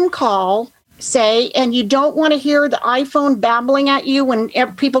a Zoom call, say, and you don't want to hear the iPhone babbling at you when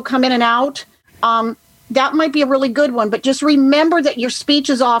people come in and out, that might be a really good one. But just remember that your speech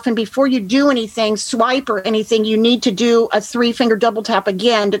is off, and before you do anything, swipe or anything, you need to do a 3-finger double tap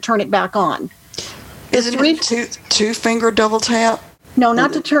again to turn it back on. Isn't it 2-finger double tap? No,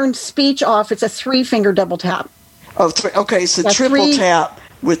 not to turn speech off. It's a 3-finger double tap. Oh, okay, so triple tap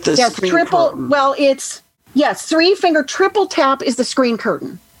with the screen curtain. Well, it's... Yes, 3-finger triple tap is the screen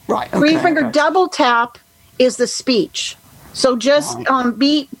curtain. Right. Okay. 3-finger double tap is the speech. So just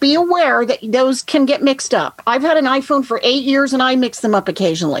be aware that those can get mixed up. I've had an iPhone for 8 years and I mix them up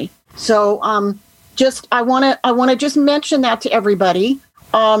occasionally. So I want to just mention that to everybody.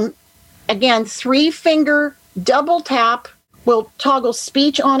 Again, 3-finger double tap will toggle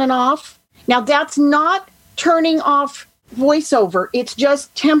speech on and off. Now that's not turning off VoiceOver. It's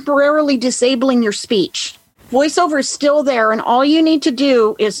just temporarily disabling your speech. VoiceOver is still there, and all you need to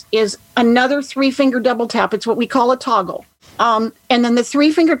do is another 3-finger double tap. It's what we call a toggle. And then the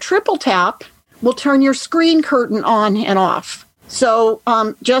 3-finger triple tap will turn your screen curtain on and off. So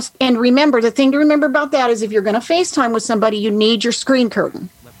and remember, the thing to remember about that is if you're going to FaceTime with somebody, you need your screen curtain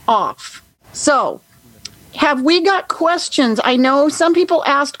off. So have we got questions? I know some people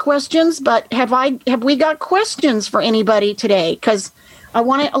asked questions, but have we got questions for anybody today? Because I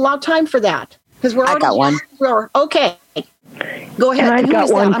want to allow time for that. Because I got one. Okay. Go ahead. And I've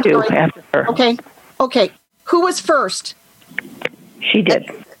got one too after her. Okay. Who was first? She did.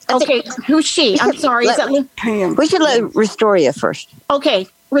 Okay. Who's she? I'm sorry. Is that Pam? We should let Restoria first. Okay.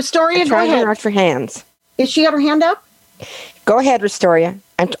 Restoria, go ahead. Watch for hands. Is she got her hand up? Go ahead, Restoria.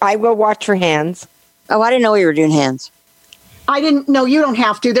 I will watch for hands. Oh, I didn't know we were doing hands. I didn't know. You don't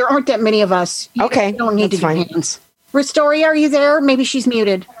have to. There aren't that many of us. You don't need to do hands. Restoria, are you there? Maybe she's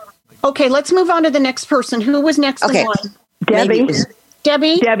muted. Okay, let's move on to the next person. Who was next in line? Debbie.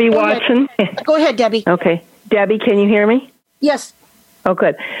 Debbie Watson. Go ahead, Debbie. Okay. Debbie, can you hear me? Yes. Oh,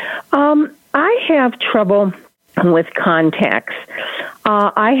 good. I have trouble with contacts.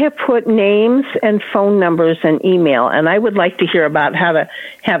 I have put names and phone numbers and email, and I would like to hear about how to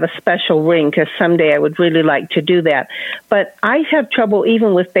have a special ring, because someday I would really like to do that. But I have trouble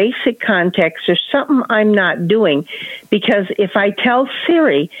even with basic contacts. There's something I'm not doing, because if I tell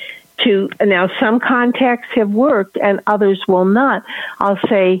Siri now some contacts have worked and others will not, I'll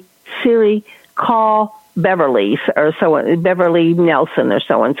say, Siri, call Beverly or Beverly Nelson or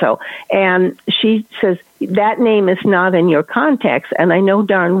so-and-so. And she says, that name is not in your contacts. And I know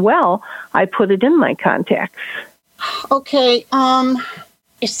darn well I put it in my contacts. Okay.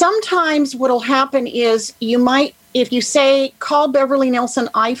 Sometimes what'll happen is you might, if you say, call Beverly Nelson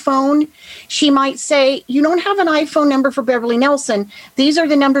iPhone, she might say, you don't have an iPhone number for Beverly Nelson. These are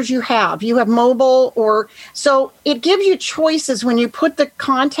the numbers you have. You have mobile so it gives you choices when you put the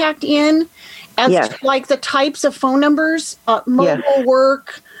contact in as like the types of phone numbers, mobile,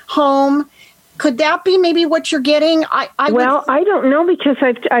 work, home. Could that be maybe what you're getting? I don't know, because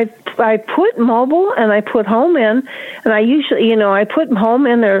I put mobile and I put home in, and I usually, I put home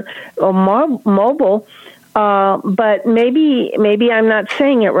in or mobile, but maybe I'm not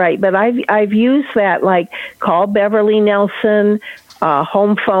saying it right. But I've used that, like call Beverly Nelson,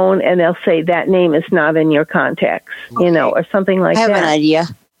 home phone, and they'll say that name is not in your contacts, or something like that. I have an idea.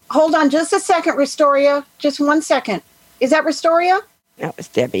 Hold on just a second, Restoria. Just 1 second. Is that Restoria? That was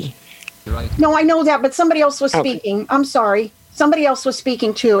Debbie. No, I know that, but somebody else was speaking. I'm sorry. Somebody else was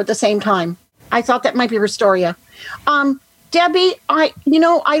speaking too at the same time. I thought that might be Restoria. Debbie,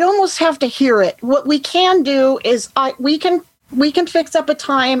 I'd almost have to hear it. What we can do is we can fix up a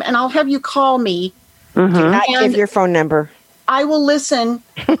time, and I'll have you call me. Mm-hmm. Give your phone number. I will listen.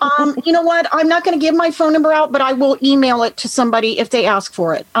 You know what? I'm not going to give my phone number out, but I will email it to somebody if they ask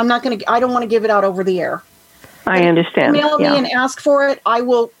for it. I don't want to give it out over the air. I understand. Email me and ask for it. I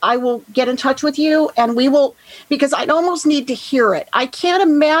will get in touch with you, and we will, because I'd almost need to hear it. I can't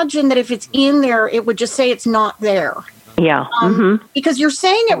imagine that if it's in there, it would just say it's not there. Yeah. Because you're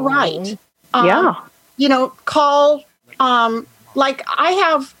saying it right. Call. Like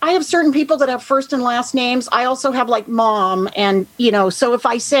I have certain people that have first and last names. I also have like mom, and so if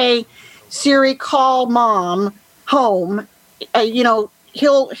I say Siri, call mom home, he'll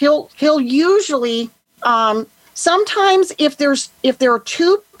usually sometimes if there are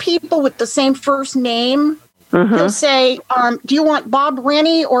two people with the same first name, he'll say, do you want Bob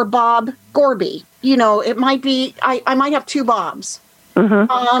Rennie or Bob Gorby? It might be I might have two Bobs.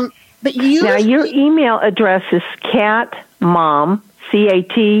 But now your email address is catmom,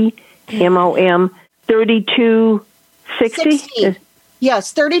 CATMOM 3260.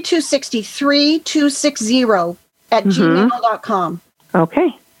 Yes, 3260 at gmail.com.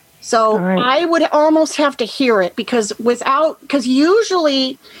 Okay. So I would almost have to hear it because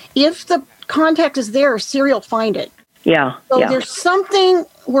usually if the contact is there, Siri will find it. Yeah. So there's something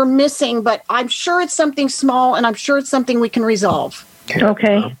we're missing, but I'm sure it's something small, and I'm sure it's something we can resolve.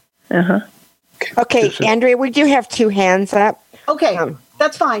 Okay. Okay, Andrea, we do have two hands up. Okay,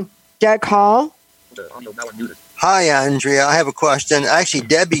 that's fine. Doug Hall. Hi, Andrea. I have a question. Actually,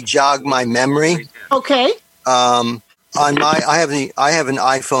 Debbie jogged my memory. Okay. I have an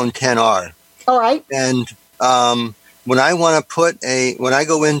iPhone 10R. All right. And when I want to when I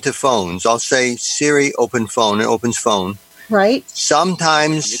go into phones, I'll say Siri, open phone, and it opens phone. Right.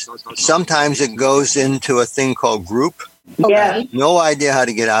 Sometimes it goes into a thing called group. Okay. No idea how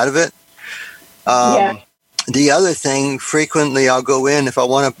to get out of it. The other thing, frequently I'll go in if I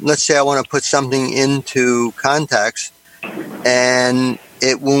want to. Let's say I want to put something into contacts, and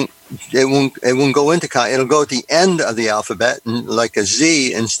it won't go into contacts. It'll go at the end of the alphabet, like a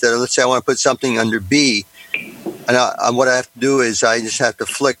Z instead of. Let's say I want to put something under B, and what I have to do is I just have to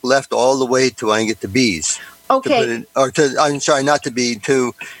flick left all the way till I get to B's. Okay. I'm sorry, not to B,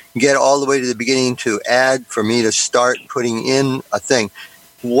 to get all the way to the beginning to add for me to start putting in a thing.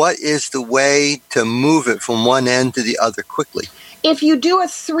 What is the way to move it from one end to the other quickly? If you do a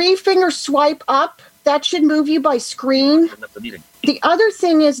 3-finger swipe up, that should move you by screen. The other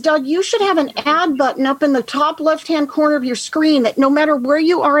thing is, Doug, you should have an add button up in the top left-hand corner of your screen that no matter where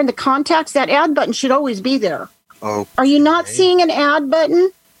you are in the contacts, that add button should always be there. Oh. Are you not seeing an add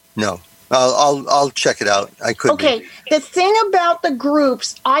button? No. I'll check it out. I could. Okay. The thing about the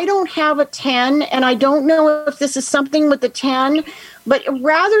groups, I don't have a 10, and I don't know if this is something with the 10, but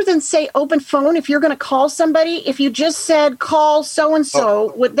rather than say open phone, if you're going to call somebody, if you just said call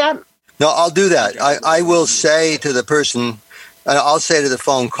so-and-so, would that... No, I'll do that. I will say to the person, I'll say to the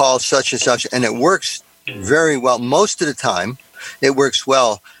phone, call such and such, and it works very well. Most of the time, it works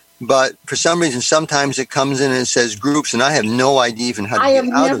well. But for some reason, sometimes it comes in and it says groups, and I have no idea even how to get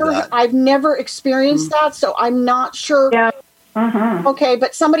out of that. I've never experienced that, so I'm not sure. Yeah. Okay,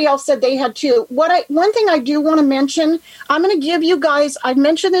 but somebody else said they had too. One thing I do want to mention, I'm going to give you guys, I've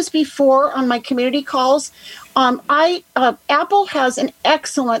mentioned this before on my community calls. Apple has an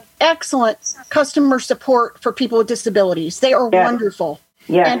excellent customer support for people with disabilities. They are wonderful.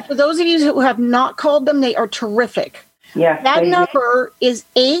 Yeah. And for those of you who have not called them, they are terrific. Yeah, that number is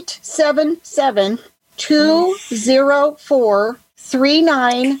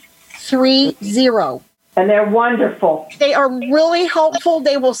 877-204-3930. And they're wonderful. They are really helpful.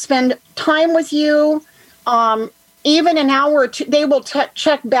 They will spend time with you, even an hour or two. They will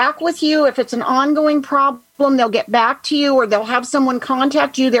check back with you. If it's an ongoing problem, they'll get back to you or they'll have someone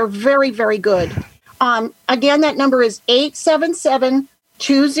contact you. They're very, very good. Again, that number is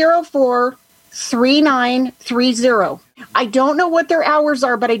 877-204-3930. I don't know what their hours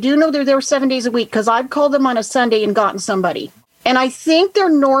are, but I do know they're there 7 days a week because I've called them on a Sunday and gotten somebody. And I think they're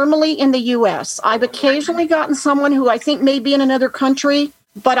normally in the U.S. I've occasionally gotten someone who I think may be in another country,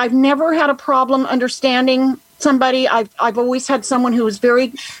 but I've never had a problem understanding somebody. I've always had someone who was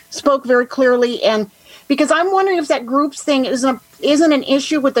spoke very clearly, and Because I'm wondering if that groups thing isn't an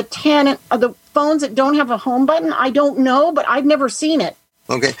issue with the 10 of the phones that don't have a home button. I don't know, but I've never seen it.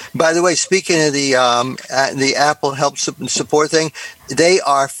 Okay. By the way, speaking of the Apple Help Support thing, they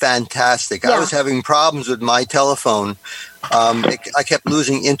are fantastic. Yeah. I was having problems with my telephone. I kept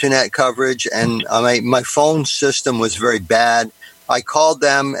losing internet coverage, and my phone system was very bad. I called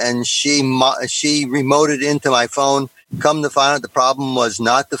them, and she remoted into my phone. Come to find out, the problem was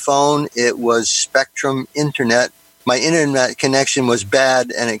not the phone; it was Spectrum Internet. My internet connection was bad,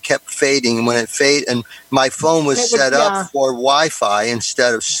 and it kept fading. And when it faded, and my phone was set up for Wi-Fi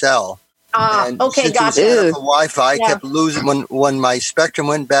instead of cell. Okay, since gotcha. it was set up for Wi-Fi, I kept losing. When my Spectrum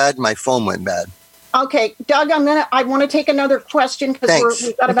went bad, my phone went bad. Okay, Doug, I want to take another question because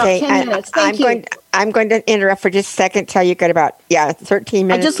we've got about 10 minutes. Thank you. I'm going to interrupt for just a second. Tell you got about 13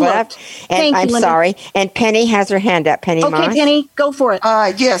 minutes left. And I'm sorry. And Penny has her hand up. Penny Moss. Okay, Penny, go for it.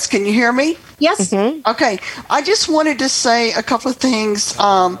 Yes, can you hear me? Yes. Mm-hmm. Okay, I just wanted to say a couple of things.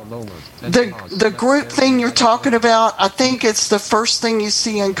 The group thing you're talking about, I think it's the first thing you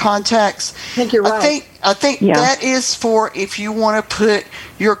see in contacts. I think you're right. I think that is for if you want to put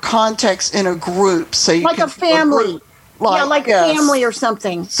your contacts in a group, so you like can a family. Like a family or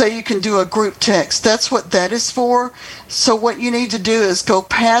something. So you can do a group text. That's what that is for. So what you need to do is go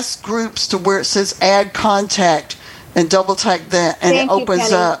past groups to where it says add contact and double tap that, and it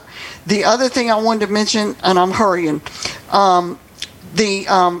opens up. The other thing I wanted to mention, and I'm hurrying, I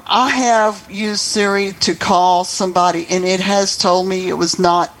have used Siri to call somebody, and it has told me it was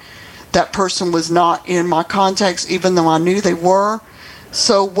not, that person was not in my contacts, even though I knew they were.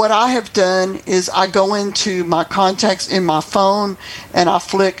 So what I have done is I go into my contacts in my phone, and I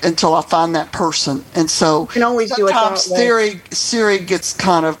flick until I find that person. And so you can always do it that way. Siri gets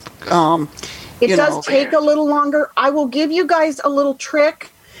kind of, it does take a little longer. I will give you guys a little trick.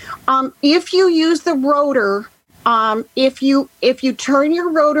 If you use the rotor, if you turn your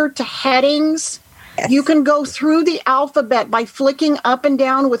rotor to headings, you can go through the alphabet by flicking up and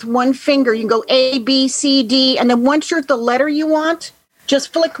down with one finger. You can go A, B, C, D, and then once you're at the letter you want,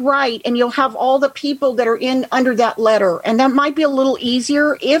 just flick right, and you'll have all the people that are in under that letter. And that might be a little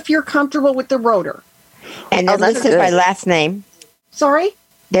easier if you're comfortable with the rotor. And they're listed by last name. Sorry?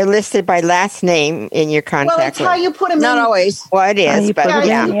 They're listed by last name in your contact. Well, it's how you put them in. Not always. Well, it is, but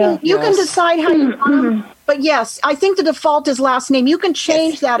you can decide how you want them. But yes, I think the default is last name. You can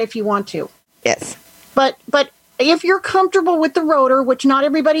change that if you want to. Yes. But if you're comfortable with the rotor, which not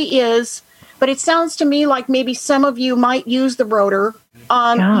everybody is, but it sounds to me like maybe some of you might use the rotor,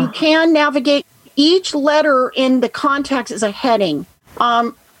 you can navigate each letter in the contacts as a heading.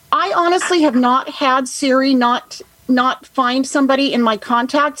 I honestly have not had Siri not find somebody in my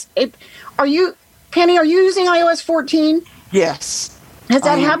contacts. Penny, are you using iOS 14? Yes. Has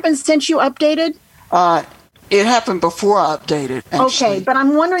that happened since you updated? It happened before I updated, actually. Okay, but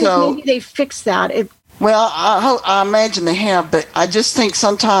I'm wondering if maybe they fixed that. Well, I imagine they have, but I just think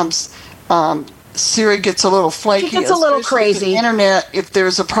sometimes Siri gets a little flaky. She gets a little crazy. The internet, if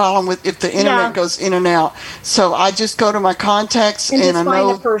there's a problem if the internet goes in and out. So I just go to my contacts and I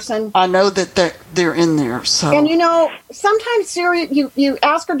know the person. I know that they're in there. So and sometimes Siri, you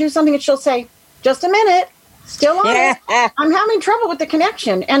ask her to do something and she'll say, "Just a minute." Still on it. I'm having trouble with the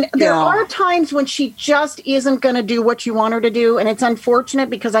connection. And there are times when she just isn't going to do what you want her to do. And it's unfortunate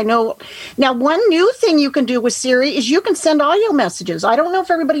because I know. Now, one new thing you can do with Siri is you can send audio messages. I don't know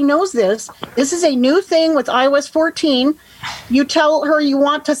if everybody knows this. This is a new thing with iOS 14. You tell her you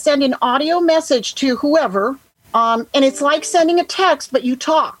want to send an audio message to whoever. And it's like sending a text, but you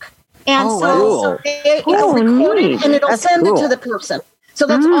talk. And it'll record it and it'll send it to the person. So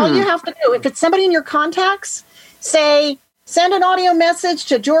that's all you have to do. If it's somebody in your contacts, send an audio message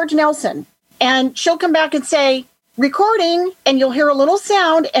to George Nelson, and she'll come back and say, recording, and you'll hear a little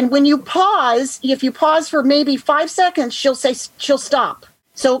sound. And when you pause, if you pause for maybe 5 seconds, she'll stop.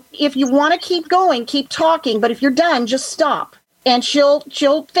 So if you want to keep going, keep talking. But if you're done, just stop. And she'll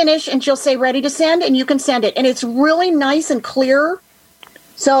finish and she'll say, ready to send, and you can send it. And it's really nice and clear.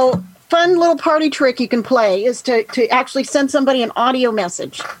 So fun little party trick you can play is to actually send somebody an audio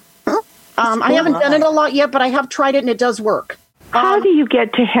message. I haven't done it a lot yet, but I have tried it and it does work. How do you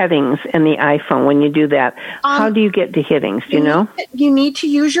get to headings in the iPhone when you do that? How do you get to headings? Do you know? You need to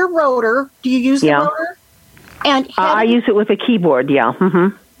use your rotor. Do you use the rotor? And I use it with a keyboard, Mm-hmm.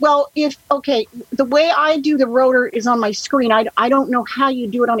 Well, the way I do the rotor is on my screen. I don't know how you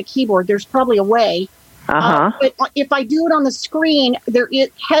do it on a keyboard. There's probably a way. But if I do it on the screen,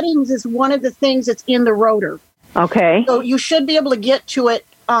 headings is one of the things that's in the rotor. Okay. So you should be able to get to it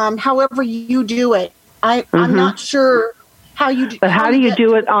however you do it. I'm not sure how you do. But how do you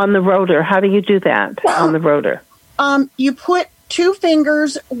do it on the rotor? How do you do that on the rotor? You put two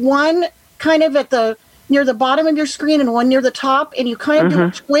fingers, one kind of near the bottom of your screen and one near the top, and you kind of do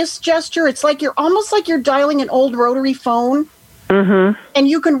a twist gesture. It's like you're almost like you're dialing an old rotary phone. And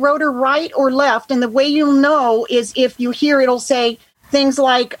you can rotor right or left. And the way you'll know is if you hear it'll say things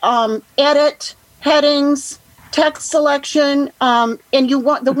like edit, headings, text selection, and you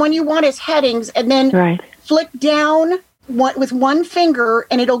want the one you want is headings, and then flick down with one finger,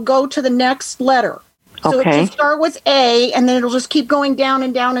 and it'll go to the next letter. So it can start with A, and then it'll just keep going down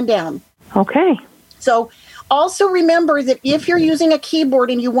and down and down. Okay. So also remember that if you're using a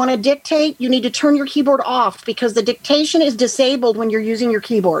keyboard and you want to dictate, you need to turn your keyboard off because the dictation is disabled when you're using your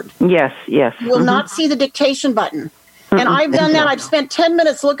keyboard. Yes. You will not see the dictation button. And I've done that. I've spent 10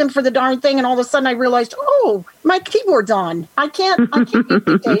 minutes looking for the darn thing, and all of a sudden I realized, oh, my keyboard's on. I can't use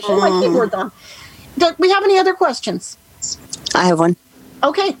dictation. My keyboard's on. Do we have any other questions? I have one.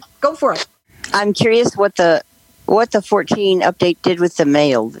 Okay, go for it. I'm curious what the 14 update did with the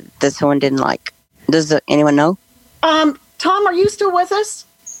mail that someone didn't like. Does anyone know? Tom, are you still with us?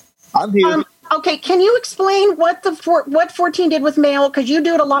 I'm here. Okay, can you explain what 14 did with mail? Because you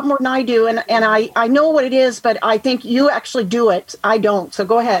do it a lot more than I do, and I know what it is, but I think you actually do it. I don't, so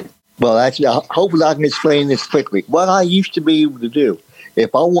go ahead. Well, actually, hopefully I can explain this quickly. What I used to be able to do,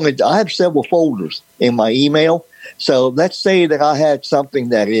 if I wanted, I have several folders in my email. So let's say that I had something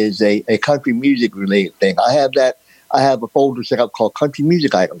that is a country music related thing. I have a folder set up called country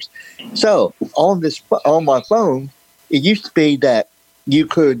music items. So on my phone, it used to be that you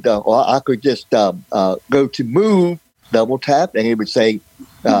could, or I could just go to move, double tap, and it would say,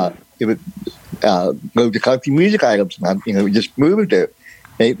 go to country music items. And just move it there.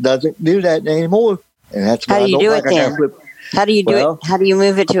 It doesn't do that anymore. And that's how do you do it then? How do you do it? How do you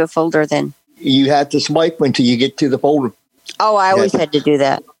move it to a folder then? You have to swipe until you get to the folder. Oh, I always had to do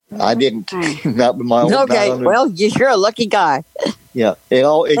that. I didn't. Not with my own. Okay, well, you're a lucky guy. Yeah.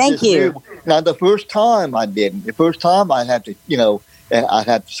 Thank you. Now, the first time I didn't. The first time I had to, I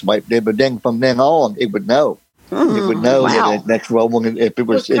had to swipe there, but then from then on, it would know. It would know that that's rolling. If it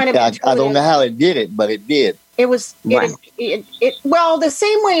was, I don't know how it did it, but it did. It was, well, the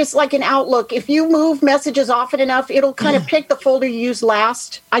same way as like in Outlook, if you move messages often enough, it'll kind of pick the folder you use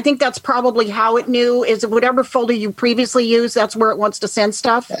last. I think that's probably how it knew, is whatever folder you previously used, that's where it wants to send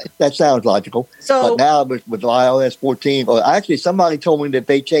stuff. That sounds logical. So, but now with iOS 14, or actually somebody told me that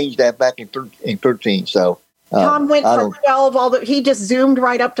they changed that back in 13. So Tom went from 12, he just zoomed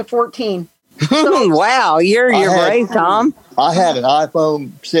right up to 14. So, wow, you're brave, Tom. I had an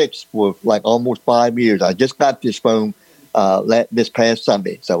iPhone 6 for like almost 5 years. I just got this phone this past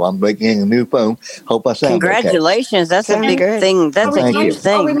Sunday, so I'm getting a new phone. Hope I sound Congratulations! Okay. That's a big thing. That's a huge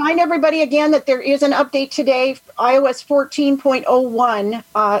thing. I'll remind everybody again that there is an update today, iOS 14.01,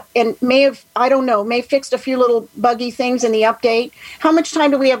 and may fixed a few little buggy things in the update. How much time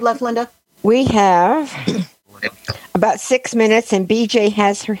do we have left, Linda? We have about 6 minutes, and BJ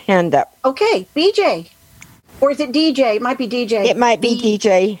has her hand up. Okay, BJ. Or is it DJ? It might be DJ. It might be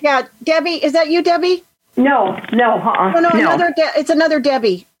DJ. Yeah, Debbie. Is that you, Debbie? No. It's another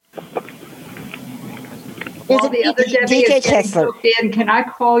Debbie. Well, the other Debbie is Kessler. Can I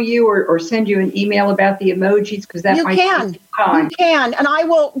call you or send you an email about the emojis? Because that might take time. You can, and I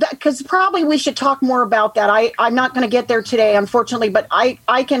will. Because probably we should talk more about that. I'm not going to get there today, unfortunately, but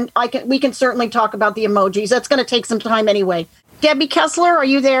we can certainly talk about the emojis. That's going to take some time anyway. Debbie Kessler, are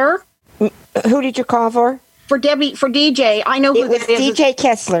you there? Who did you call for? For DJ. I know who that is. DJ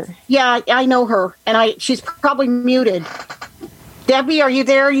Kessler. Yeah, I know her, and she's probably muted. Debbie, are you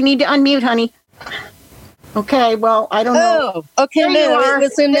there? You need to unmute, honey. Okay, well, I don't know. Oh, okay, there no, you are. it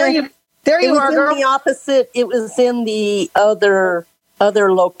was in there you are, girl. The opposite. It was in the other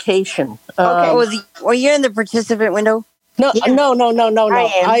location. Okay. Were you in the participant window? No, yeah. No.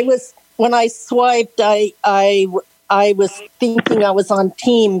 I was, when I swiped, I was thinking I was on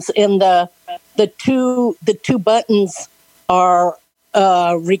Teams, and the two buttons are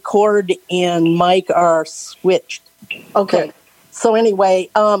record and mic are switched. Okay. So anyway,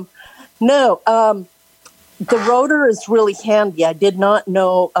 the rotor is really handy. I did not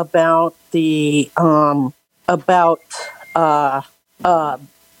know about the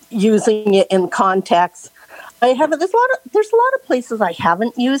using it in contacts. There's a lot of places I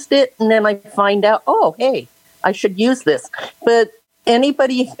haven't used it, and then I find out, oh, hey, I should use this. But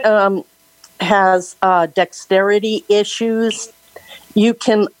anybody has dexterity issues, you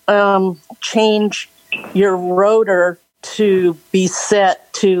can change your rotor to be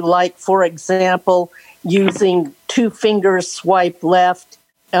set to, like, for example, using 2 fingers swipe left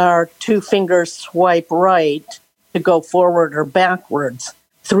or 2 fingers swipe right. to go forward or backwards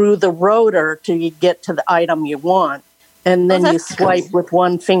through the rotor till you get to the item you want. And then you swipe with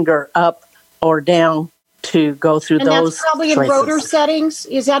one finger up or down to go through and those. That's probably choices. in rotor settings.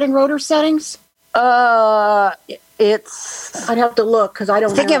 Is that in rotor settings? It's. I'd have to look because I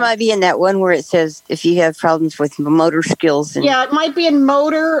don't. I think know. it might be in that one where it says if you have problems with motor skills. And Yeah, it might be in a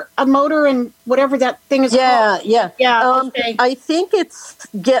motor, and whatever that thing is. called. Yeah. Okay. I think it's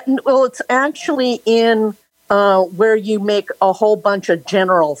it's actually in where you make a whole bunch of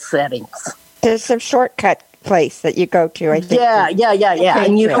general settings. There's some shortcut place that you go to, I think. Yeah. Okay,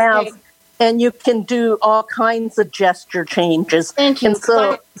 And you great. have, and you can do all kinds of gesture changes. Thank you. And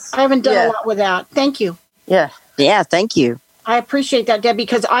so, I haven't done a lot with that. Thank you. Yeah. Yeah, thank you. I appreciate that, Debbie,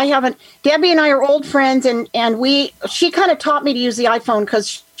 because Debbie and I are old friends, and she kind of taught me to use the iPhone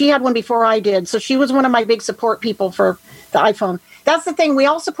because she had one before I did. So she was one of my big support people for the iPhone. That's the thing. We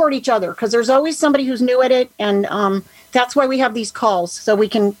all support each other because there's always somebody who's new at it. And that's why we have these calls, so we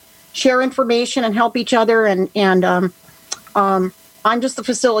can share information and help each other. And I'm just the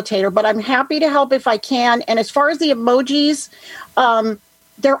facilitator, but I'm happy to help if I can. And as far as the emojis,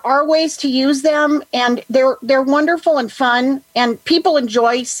 there are ways to use them, and they're wonderful and fun, and people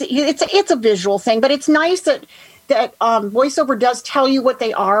enjoy. It's a visual thing, but it's nice that VoiceOver does tell you what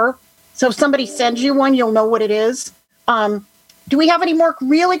they are. So if somebody sends you one, you'll know what it is. Do we have any more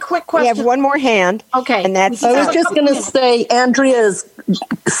really quick questions? We have one more hand. Okay. And that's. I was just going to say, Andrea is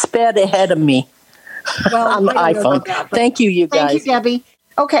sped ahead of me on the I don't know iPhone. about that, but Thank you, you guys. Thank you, Debbie.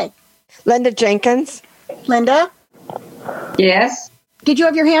 Okay. Linda Jenkins. Linda? Yes. Did you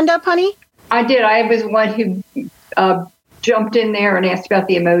have your hand up, honey? I did. I was the one who jumped in there and asked about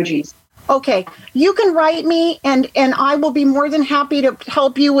the emojis. Okay, you can write me, and I will be more than happy to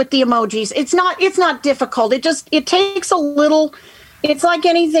help you with the emojis. It's not difficult. It takes a little. It's like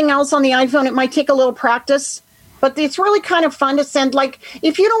anything else on the iPhone. It might take a little practice, but it's really kind of fun to send. Like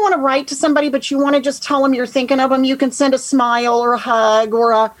if you don't want to write to somebody, but you want to just tell them you're thinking of them, you can send a smile or a hug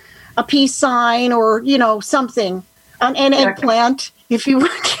or a peace sign or something, an eggplant. If you an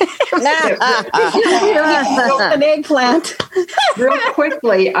eggplant. Real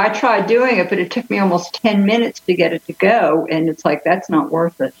quickly, I tried doing it, but it took me almost 10 minutes to get it to go, and it's like that's not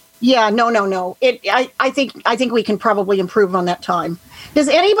worth it. Yeah, no. I think we can probably improve on that time. Does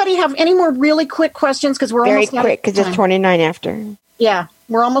anybody have any more really quick questions? Because we're Very almost quick, because it's 29 after. Yeah,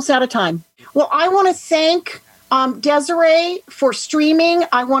 we're almost out of time. Well, I want to thank Desiree for streaming.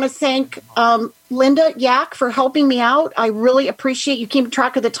 I want to thank Linda Yak for helping me out. I really appreciate you keeping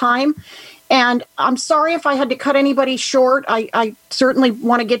track of the time. And I'm sorry if I had to cut anybody short. I certainly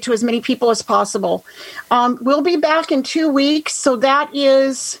want to get to as many people as possible. We'll be back in 2 weeks. So that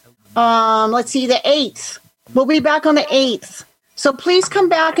is, the 8th. We'll be back on the 8th. So please come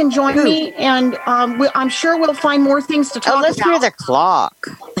back and join me. And I'm sure we'll find more things to talk about. Let's hear the clock.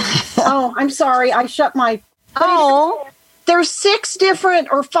 Oh, I'm sorry. I shut my... Oh. There's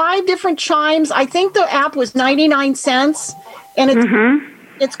 5 different chimes. I think the app was 99 cents. And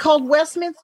it's called Westminster.